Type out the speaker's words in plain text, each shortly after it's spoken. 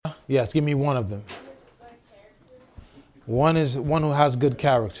Yes, give me one of them. One is one who has good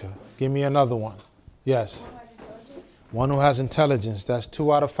character. Give me another one. Yes. One who has intelligence. That's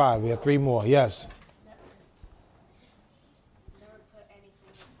 2 out of 5. We have 3 more. Yes.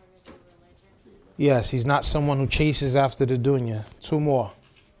 Yes, he's not someone who chases after the dunya. 2 more.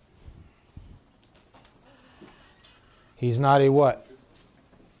 He's not a what?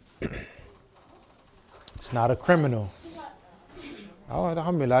 It's not a criminal. Oh,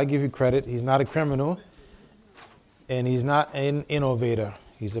 alhamdulillah, I give you credit. He's not a criminal. And he's not an innovator.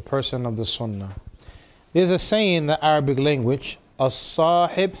 He's a person of the sunnah. There's a saying in the Arabic language,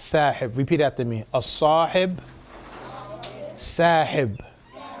 as-sahib sahib. Repeat after me. As-sahib sahib.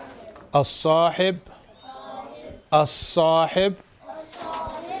 As-sahib as-sahib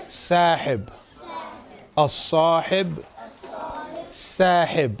sahib. As-sahib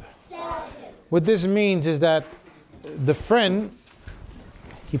sahib. What this means is that the friend,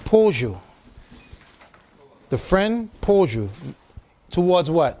 he pulls you. The friend pulls you towards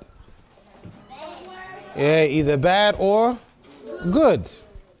what? Yeah, either bad or good.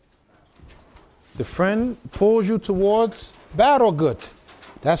 The friend pulls you towards bad or good.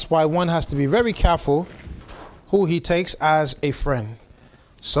 That's why one has to be very careful who he takes as a friend.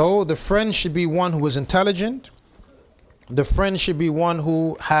 So the friend should be one who is intelligent. The friend should be one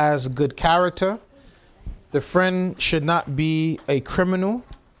who has good character. The friend should not be a criminal.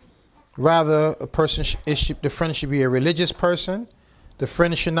 Rather, the friend should be a religious person. The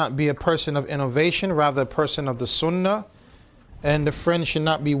friend should not be a person of innovation, rather a person of the sunnah. And the friend should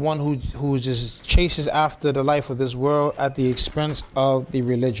not be one who just chases after the life of this world at the expense of the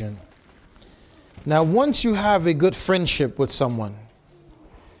religion. Now, once you have a good friendship with someone,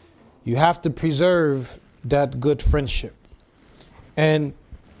 you have to preserve that good friendship. And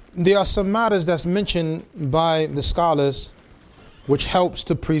there are some matters that's mentioned by the scholars which helps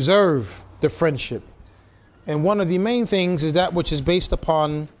to preserve the friendship. And one of the main things is that which is based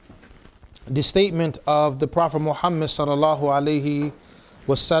upon the statement of the Prophet Muhammad sallallahu alaihi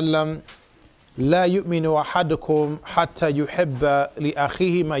wasallam, لا يؤمن أحدكم حتى يحب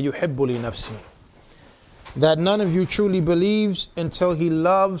لأخيه ما يحب لنفسه. That none of you truly believes until he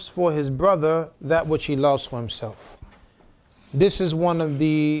loves for his brother that which he loves for himself. This is one of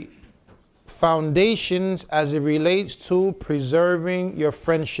the foundations as it relates to preserving your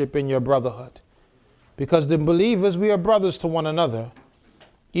friendship and your brotherhood. Because the believers, we are brothers to one another.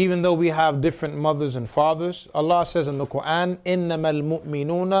 Even though we have different mothers and fathers, Allah says in the Quran, إِنَّمَا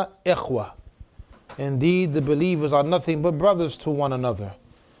الْمُؤْمِنُونَ إِخْوَةً. Indeed, the believers are nothing but brothers to one another.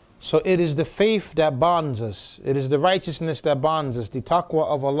 So it is the faith that bonds us. It is the righteousness that bonds us. The taqwa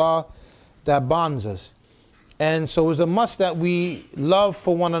of Allah that bonds us. And so it's a must that we love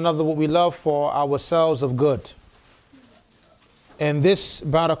for one another what we love for ourselves of good. And this,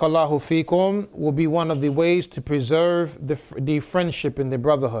 barakallahu feekum, will be one of the ways to preserve the friendship and the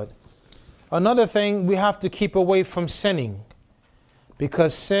brotherhood. Another thing, we have to keep away from sinning,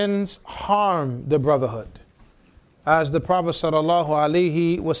 because sins harm the brotherhood. As the Prophet sallallahu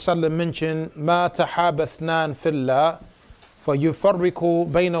alaihi wasallam mentioned, ما تحاب اثنان في الله فيفرق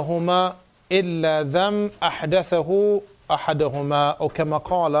بينهما إلا ذم أحدثه أحدهما أو كما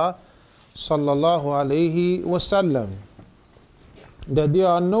قال صلى الله عليه وسلم. That there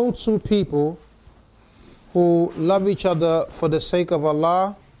are no two people who love each other for the sake of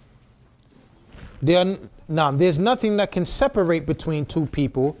Allah. There's nothing that can separate between two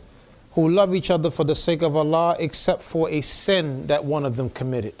people who love each other for the sake of Allah except for a sin that one of them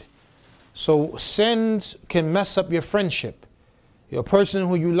committed. So sins can mess up your friendship. You're a person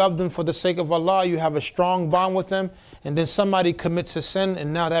who you love them for the sake of Allah, you have a strong bond with them, and then somebody commits a sin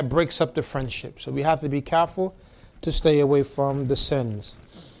and now that breaks up the friendship. So we have to be careful to stay away from the sins.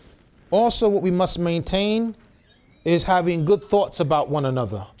 Also, what we must maintain is having good thoughts about one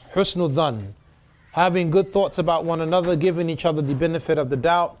another. Husnul dhan. Having good thoughts about one another, giving each other the benefit of the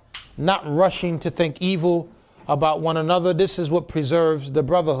doubt, not rushing to think evil about one another. This is what preserves the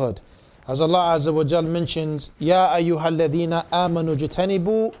brotherhood. As Allah Azza wa Jal mentions, Ya ayyuhal ladhina amanu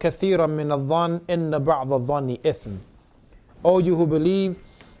jatanibu kathiran min adh-dhann inna ba'dha adh-dhanni ithm. O you who believe,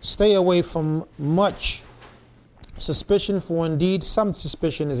 stay away from much suspicion, for indeed some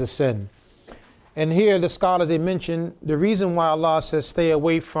suspicion is a sin. And here the scholars, they mention the reason why Allah says stay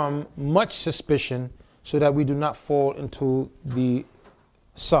away from much suspicion, so that we do not fall into the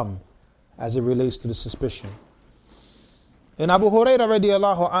some as it relates to the suspicion. And Abu Hurairah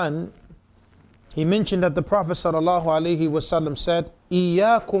radiallahu an, he mentioned that the Prophet sallallahu alaihi wasallam said,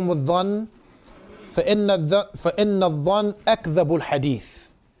 إِيَّاكُمُ الظَّنِّ فَإِنَّ الظَّنَّ أَكْذَبُ الْحَدِيثِ.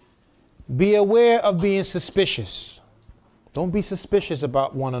 Be aware of being suspicious, Don't be suspicious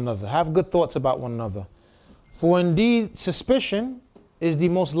about one another. Have good thoughts about one another. For indeed, suspicion is the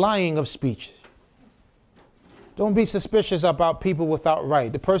most lying of speech. Don't be suspicious about people without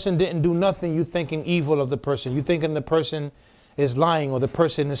right. The person didn't do nothing, you thinking evil of the person. You thinking the person is lying, or the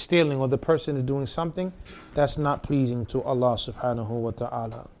person is stealing, or the person is doing something that's not pleasing to Allah subhanahu wa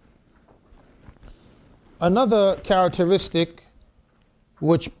ta'ala. Another characteristic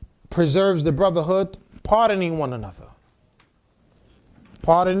which preserves the brotherhood, pardoning one another.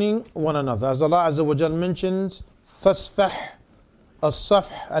 Pardoning one another. As Allah Azza wa Jal mentions, فَاسْفَحْ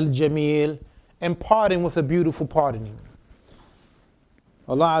الصَّفْحَ الْجَمِيلِ, and pardon with a beautiful pardoning.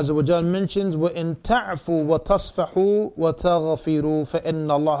 Allah Azza wa Jal mentions, وَإِن تَعْفُوا وَتَصْفَحُوا وَتَغْفِرُوا فَإِنَّ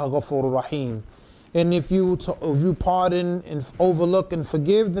اللَّهَ غَفُورٌ رَحِيمٌ. And if you pardon and overlook and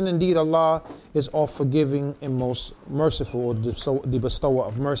forgive, then indeed Allah is all forgiving and most merciful, or the bestower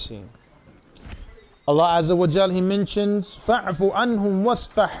of mercy. Allah Azza wa Jal, He mentions, فَاعْفُ عَنْهُمْ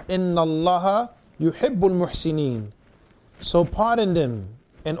وَاسْفَحْ إِنَّ اللَّهَ يُحِبُّ الْمُحْسِنِينَ. So pardon them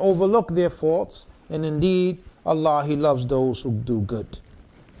and overlook their faults, and indeed Allah, He loves those who do good.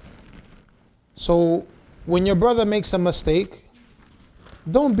 So when your brother makes a mistake,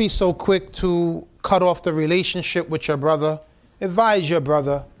 don't be so quick to cut off the relationship with your brother. Advise your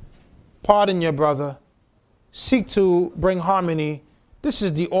brother, pardon your brother, seek to bring harmony. This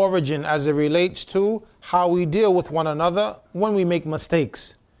is the origin as it relates to how we deal with one another when we make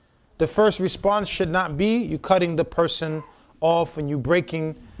mistakes. The first response should not be you cutting the person off and you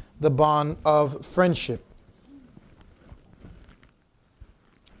breaking the bond of friendship.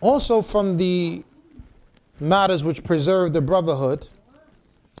 Also, from the matters which preserve the brotherhood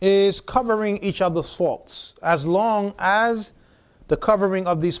is covering each other's faults, as long as the covering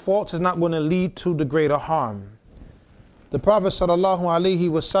of these faults is not going to lead to the greater harm. The Prophet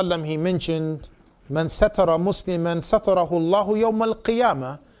ﷺ, he mentioned, "Man satara musliman satarahu Allahu yawm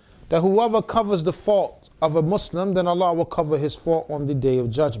al-qiyamah," that whoever covers the fault of a Muslim, then Allah will cover his fault on the day of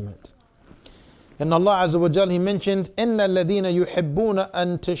judgment. And Allah Azza wa Jal, He mentions, إِنَّ الَّذِينَ يُحِبُّونَ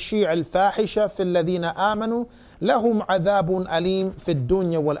أَن تَشِيعَ الْفَاحِشَةَ فِي الَّذِينَ آمَنُوا لَهُمْ عَذَابٌ أَلِيمٌ فِي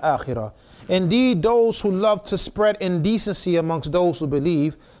الدُّنْيَا وَالْآخِرَةِ. Indeed, those who love to spread indecency amongst those who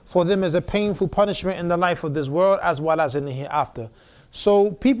believe, for them is a painful punishment in the life of this world as well as in the hereafter.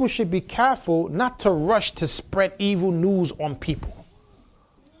 So people should be careful not to rush to spread evil news on people,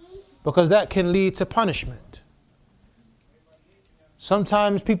 because that can lead to punishment.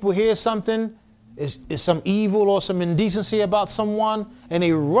 Sometimes people hear something, is some evil or some indecency about someone, and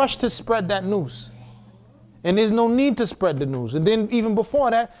they rush to spread that news. And there's no need to spread the news. And then even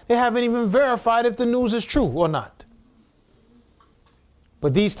before that, they haven't even verified if the news is true or not.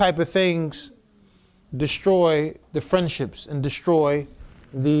 But these type of things destroy the friendships and destroy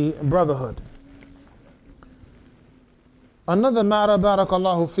the brotherhood. Another matter,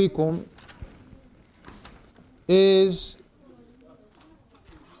 barakallahu fikum, is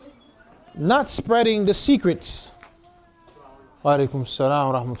not spreading the secrets. Wa alaikum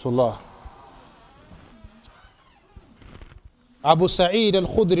salam wa rahmatullah. Abu Sa'id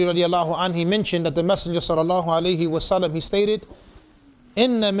al-Khudri radiallahu anhu, he mentioned that the Messenger sallallahu alayhi wa sallam, he stated,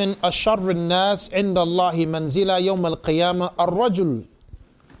 "Inna min asharr al-nas inda Allahi manzila yawm al-qiyamah ar-rajul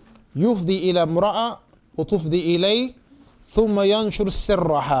yufdi ila imra'a wa tufdi ilay thumma yanshur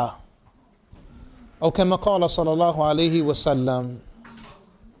sirraha." Or kama qala sallallahu alayhi wa sallam.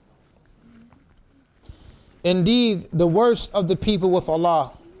 Indeed, the worst of the people with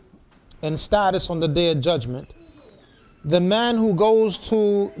Allah in status on the day of judgment, the man who goes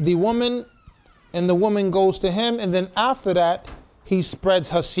to the woman and the woman goes to him, and then after that he spreads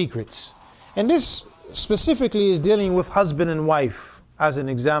her secrets. And this specifically is dealing with husband and wife. As an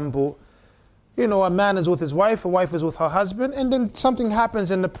example, you know, a man is with his wife, a wife is with her husband, and then something happens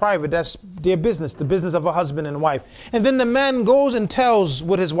in the private. That's their business, the business of a husband and wife. And then the man goes and tells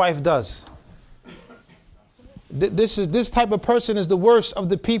what his wife does. This type of person is the worst of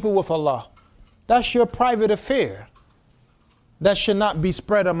the people with Allah. That's your private affair. That should not be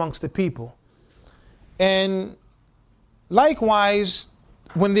spread amongst the people. And likewise,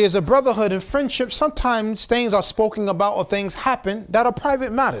 when there's a brotherhood and friendship, sometimes things are spoken about or things happen that are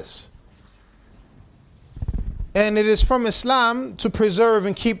private matters. And it is from Islam to preserve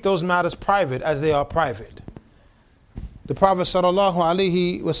and keep those matters private as they are private. The Prophet sallallahu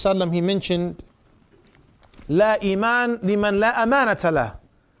alaihi wasallam, he mentioned, "La iman liman la amanata lah."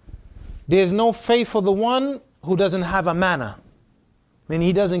 There is no faith for the one who doesn't have a manner. I mean,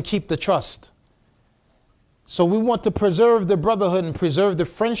 he doesn't keep the trust. So we want to preserve the brotherhood and preserve the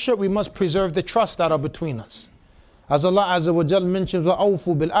friendship. We must preserve the trust that are between us. As Allah Azza wa Jal mentions,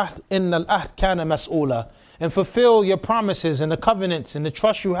 وَأَوْفُوا بِالْأَهْدِ إِنَّ الْأَهْدَ كَانَ مَسْئُولًا. and fulfill your promises and the covenants and the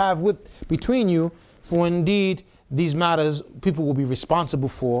trust you have between you, for indeed these matters people will be responsible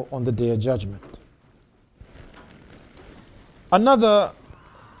for on the day of judgment. Another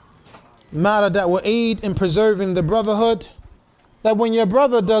matter that will aid in preserving the brotherhood, that when your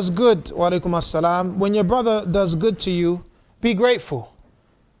brother does good, wa alaikum assalam, when your brother does good to you, be grateful.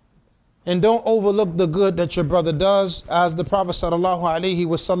 And don't overlook the good that your brother does. As the Prophet sallallahu alaihi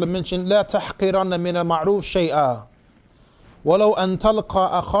wasallam mentioned, لا تحقرن من المعروف شيئا ولو أن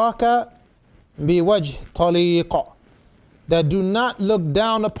تلقى أخاك بوجه طليق. That do not look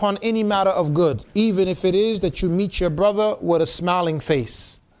down upon any matter of good, even if it is that you meet your brother with a smiling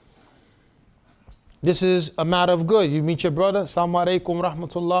face. This is a matter of good. You meet your brother, Assalamu alaikum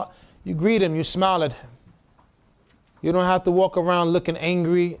rahmatullah, you greet him, you smile at him. You don't have to walk around looking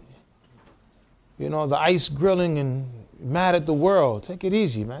angry, the ice grilling and mad at the world. Take it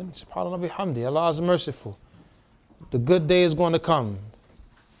easy, man. SubhanAllah bihamdi. Allah is merciful. The good day is going to come.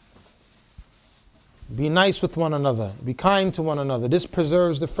 Be nice with one another. Be kind to one another. This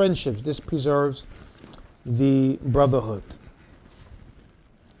preserves the friendships. This preserves the brotherhood.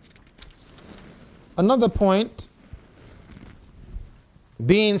 Another point,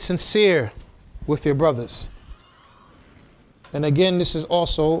 being sincere with your brothers. And again, this is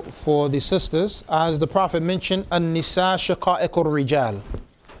also for the sisters, as the Prophet mentioned, An-Nisa shaqa'iqur rijal,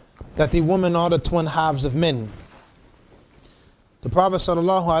 that the women are the twin halves of men. The Prophet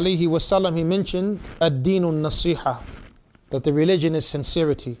sallallahu alaihi wasallam, he mentioned ad-dinu nasiha, that the religion is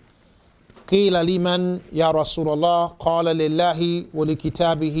sincerity. قيل لمن يا رسول الله قال لله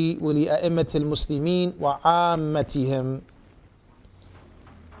ولكتابه ولأئمة المسلمين وعامتهم.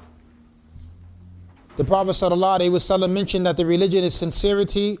 The Prophet ﷺ mentioned that the religion is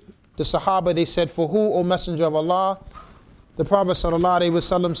sincerity. The Sahaba, they said, for who, O Messenger of Allah? The Prophet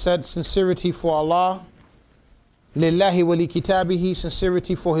ﷺ said, sincerity for Allah. Lillahi wali kitabihi,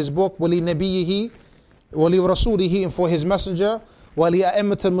 sincerity for his book. Wali nabiyihi, wali rasulihi, and for his messenger. Wali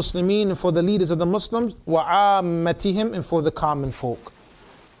a'immat al-muslimin, and for the leaders of the Muslims. Wa ammatihim, and for the common folk.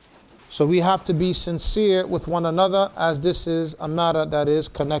 So we have to be sincere with one another, as this is a matter that is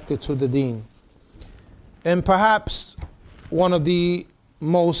connected to the deen. And perhaps one of the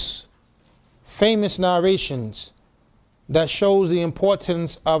most famous narrations that shows the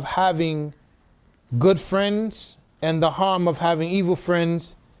importance of having good friends and the harm of having evil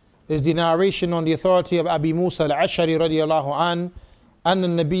friends is the narration on the authority of Abi Musa al-Ash'ari radiyallahu an, أن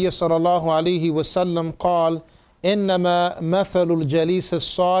النبي صلى الله عليه وسلم قال إنما مثل الجليس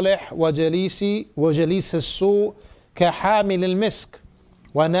الصالح وجليس السوء كحامل المسك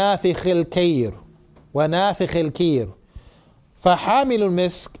ونافخ الكير فحامل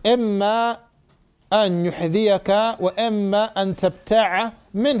المسك إما أن يحذيك وإما أن تبتاع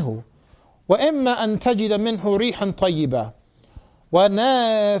منه وإما أن تجد منه ريحا طيبة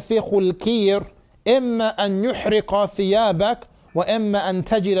ونافخ الكير إما أن يحرق ثيابك وإما أن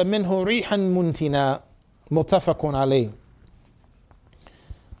تجد منه ريحا منتنا. متفق عليه.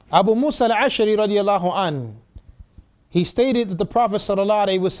 Abu Musa al-Ash'ari radiyallahu an, he stated that the Prophet sallallahu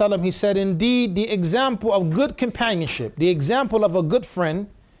alaihi wasallam, he said, indeed the example of good companionship, the example of a good friend,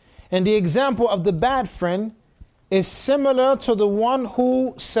 and the example of the bad friend is similar to the one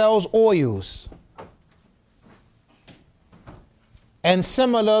who sells oils, and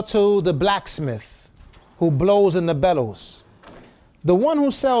similar to the blacksmith who blows in the bellows. The one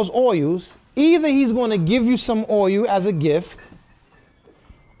who sells oils, either he's going to give you some oil as a gift,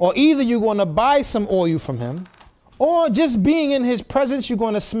 or either you're going to buy some oil from him, or just being in his presence, you're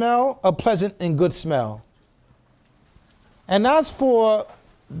going to smell a pleasant and good smell. And as for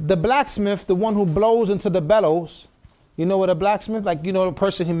the blacksmith, the one who blows into the bellows, you know what a blacksmith, like, the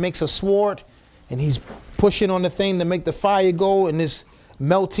person who makes a sword and he's pushing on the thing to make the fire go and is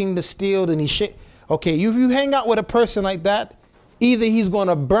melting the steel and he's shit. Okay, if you hang out with a person like that, either he's going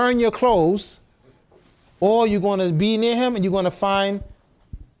to burn your clothes or you're going to be near him and you're going to find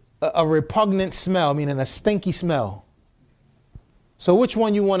a repugnant smell, meaning a stinky smell. So which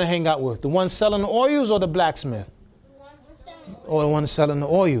one you want to hang out with? The one selling the oils or the blacksmith? Or the one selling the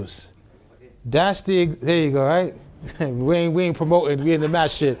oils? There you go, right? we ain't promoting, we in the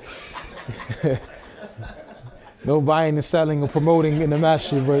masjid. No buying and selling or promoting in the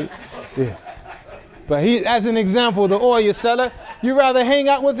masjid, but yeah. But he, as an example, the oil seller, you rather hang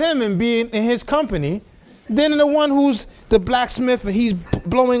out with him and be in his company than the one who's the blacksmith and he's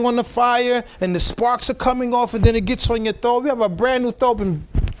blowing on the fire and the sparks are coming off and then it gets on your throat. You have a brand new throat and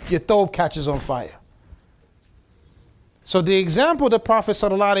your throat catches on fire. So the example the Prophet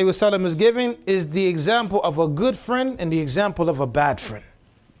ﷺ is giving is the example of a good friend and the example of a bad friend.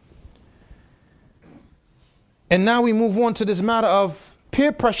 And now we move on to this matter of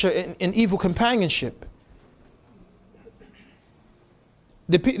peer pressure in evil companionship.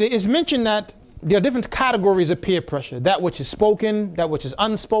 It's mentioned that there are different categories of peer pressure. That which is spoken, that which is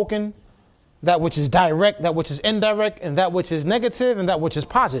unspoken, that which is direct, that which is indirect, and that which is negative, and that which is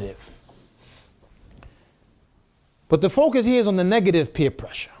positive. But the focus here is on the negative peer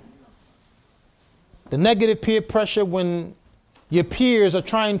pressure. The negative peer pressure when your peers are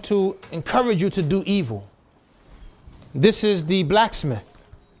trying to encourage you to do evil. This is the blacksmith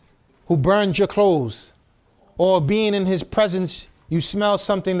who burns your clothes, or being in his presence, you smell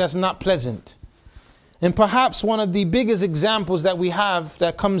something that's not pleasant. And perhaps one of the biggest examples that we have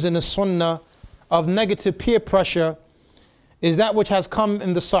that comes in the sunnah of negative peer pressure is that which has come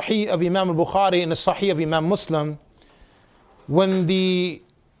in the Sahih of Imam al-Bukhari and the Sahih of Imam Muslim, when the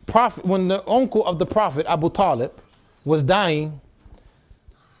uncle of the Prophet, Abu Talib, was dying.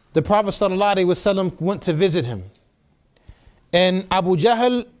 The Prophet ﷺ went to visit him. And Abu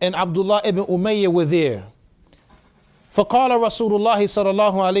Jahl and Abdullah ibn Umayyah were there. فقال رسول الله صلى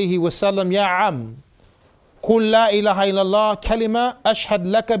الله عليه وسلم يا عم قل لا إله إلا الله كلمة أشهد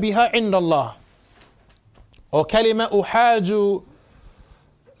لك بها عند الله أو كلمة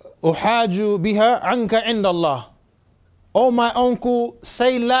أحاج بها عنك عند الله. Oh my uncle,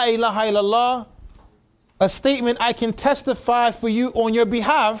 say la ilaha illallah, a statement I can testify for you on your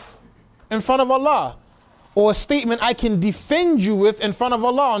behalf in front of Allah, or a statement I can defend you with in front of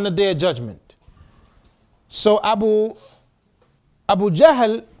Allah on the day of judgment. So Abu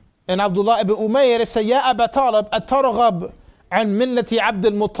Jahl and Abdullah ibn Umayyah, they say, Ya Abu Talib, atarghab an millati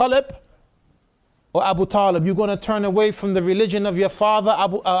Abdul Muttalib? Or Abu Talib, you're going to turn away from the religion of your father,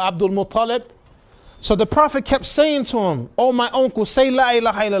 Abdul Muttalib? So the Prophet kept saying to him, oh my uncle, say la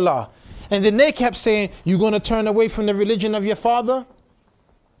ilaha illallah. And then they kept saying, you're going to turn away from the religion of your father?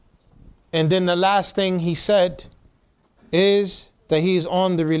 And then the last thing he said is that he is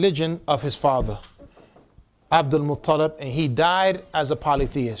on the religion of his father, Abdul Muttalib, and he died as a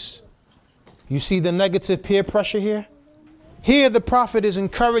polytheist. You see the negative peer pressure here? Here the Prophet is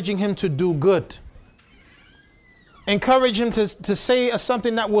encouraging him to do good. Encourage him to say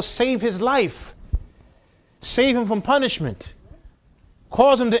something that will save his life. Save him from punishment.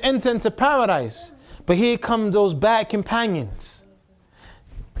 Cause him to enter into paradise. But here come those bad companions.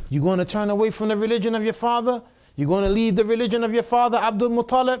 You're going to turn away from the religion of your father? You're going to leave the religion of your father, Abdul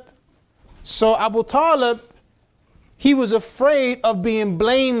Muttalib? So Abu Talib, he was afraid of being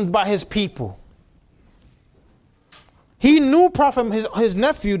blamed by his people. He knew his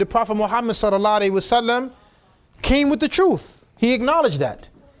nephew, the Prophet Muhammad sallallahu alaihi wasallam, came with the truth. He acknowledged that.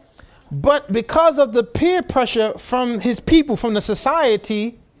 But because of the peer pressure from his people, from the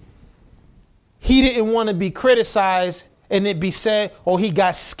society, he didn't want to be criticized and it be said, or he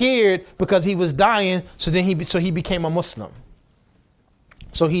got scared because he was dying, so he became a Muslim.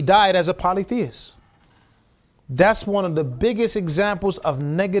 So he died as a polytheist. That's one of the biggest examples of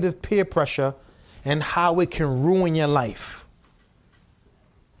negative peer pressure and how it can ruin your life.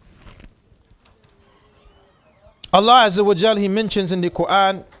 Allah Azza wa Jal, He mentions in the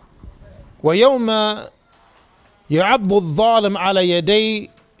Quran, وَيَوْمَ يَعَضُّ الظَّالِمُ عَلَى يَدَيْهِ.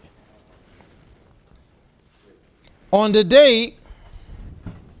 On the day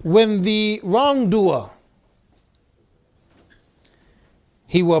when the wrongdoer,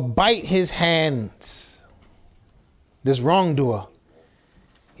 he will bite his hands. This wrongdoer,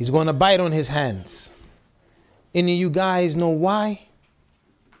 he's going to bite on his hands. Any of you guys know why?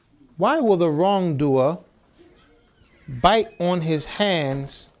 Why will the wrongdoer bite on his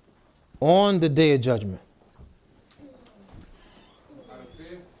hands on the day of judgment?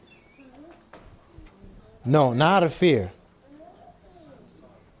 No, not out of fear.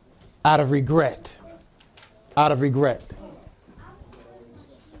 Out of regret. Out of regret.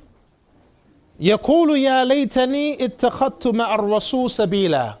 يقول يا ليتني اتخذت مع الرسول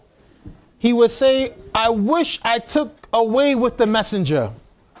سبيلا. He would say, I wish I took away with the messenger.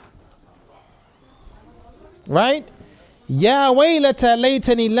 Right? يا ويلة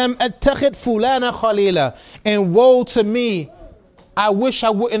ليتني لم أتخذ فلانا خليلا. And woe to me, I wish I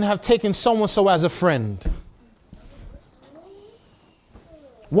wouldn't have taken so-and-so as a friend.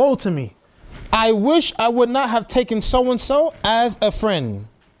 Woe to me. I wish I would not have taken so-and-so as a friend.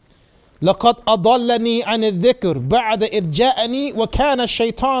 لقد أضلني عن الذكر بعد إذ جاءني وكان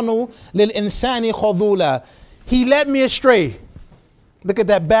الشيطان للإنسان خذولا. He led me astray. Look at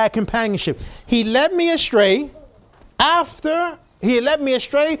that bad companionship. He led me astray after he led me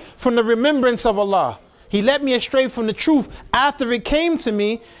astray from the remembrance of Allah. He led me astray from the truth after it came to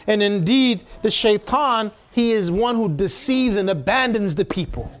me. And indeed, the shaitan, he is one who deceives and abandons the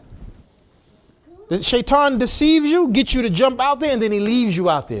people. The shaitan deceives you, gets you to jump out there, and then he leaves you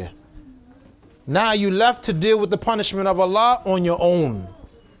out there. Now you left to deal with the punishment of Allah on your own.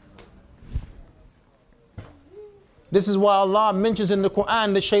 This is why Allah mentions in the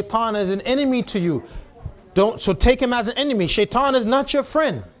Quran that shaitan is an enemy to you. So take him as an enemy. Shaitan is not your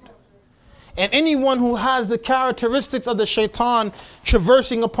friend. And anyone who has the characteristics of the shaitan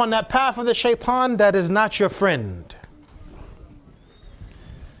traversing upon that path of the shaitan, that is not your friend.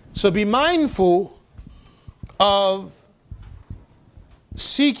 So be mindful of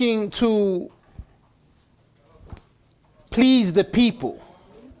seeking to please the people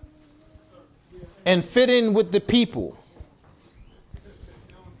and fit in with the people,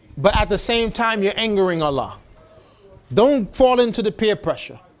 but at the same time you're angering Allah. Don't fall into the peer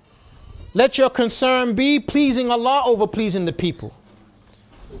pressure. Let your concern be pleasing Allah over pleasing the people.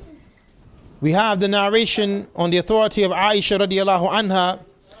 We have the narration on the authority of Aisha radiallahu anha.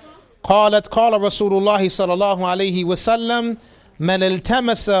 قالت قال رسول الله صلى الله عليه وسلم من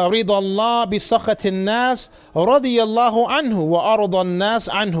التمس رضا الله بسخط الناس رضي الله عنه وأرضى الناس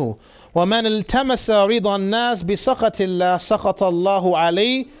عنه ومن التمس رضا الناس بسخط الله سخط الله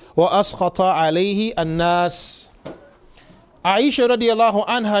عليه وأسخط عليه الناس. Aisha radiallahu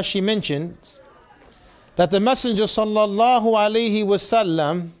anha, she mentioned that the Messenger sallallahu alayhi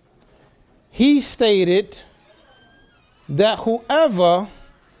wasallam, he stated that whoever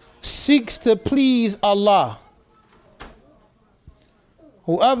seeks to please Allah,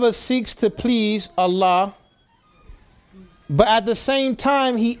 whoever seeks to please Allah, but at the same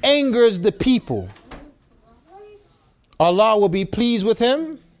time he angers the people, Allah will be pleased with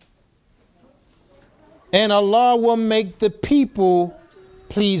him, and Allah will make the people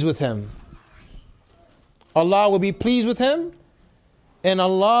pleased with him. Allah will be pleased with him, and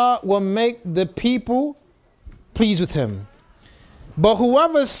Allah will make the people pleased with him. But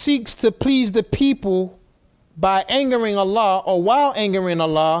whoever seeks to please the people by angering Allah or while angering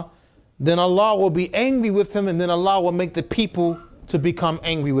Allah, then Allah will be angry with him, and then Allah will make the people to become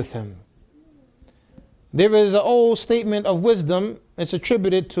angry with him. There is an old statement of wisdom. It's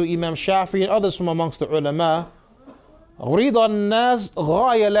attributed to Imam Shafi'i and others from amongst the ulama. رِضَى النَّاسِ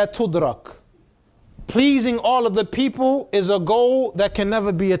غَايَ لَا تُدْرَكْ. Pleasing all of the people is a goal that can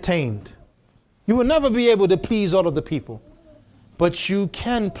never be attained. You will never be able to please all of the people, but you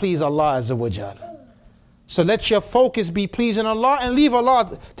can please Allah Azza wa Jal. So let your focus be pleasing Allah and leave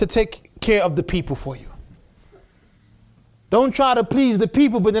Allah to take care of the people for you. Don't try to please the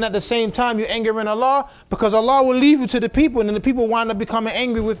people, but then at the same time you're angering Allah, because Allah will leave you to the people, and then the people wind up becoming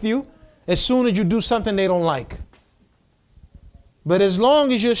angry with you as soon as you do something they don't like. But as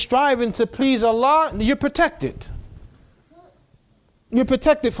long as you're striving to please Allah, you're protected. You're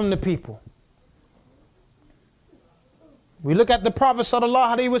protected from the people. We look at the Prophet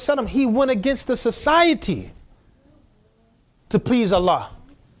sallallahu alaihi wasallam. He went against the society to please Allah.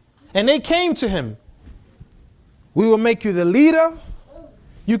 And they came to him. We will make you the leader.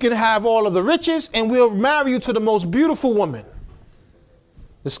 You can have all of the riches, and we'll marry you to the most beautiful woman.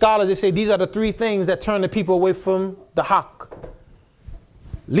 The scholars, they say these are the three things that turn the people away from the haqq: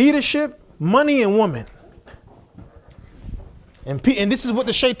 leadership, money, and woman. And this is what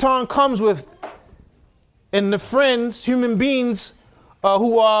the shaitan comes with. And the friends, human beings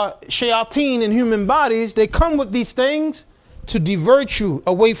who are shayateen in human bodies, they come with these things to divert you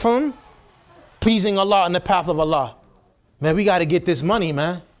away from pleasing Allah in the path of Allah. Man, we got to get this money,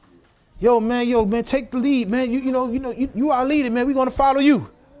 man. Yo, man, take the lead, man. You are leader, man. We're going to follow you.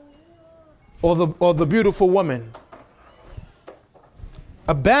 Or the beautiful woman.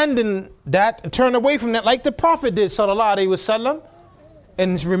 Abandon that and turn away from that, like the Prophet did, sallallahu alaihi wasallam,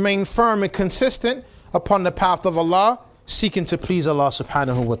 and remain firm and consistent upon the path of Allah, seeking to please Allah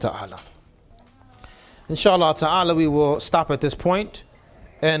subhanahu wa ta'ala. Inshallah ta'ala, we will stop at this point,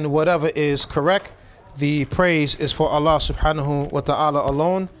 and whatever is correct, the praise is for Allah subhanahu wa ta'ala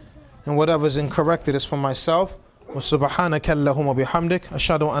alone, and whatever is incorrect, it is for myself. Wa subhanaka Allahumma bihamdik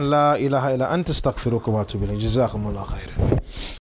ashhadu an la ilaha illa anta astaghfiruka wa atubu ilayk. Jazakumullahu khairan.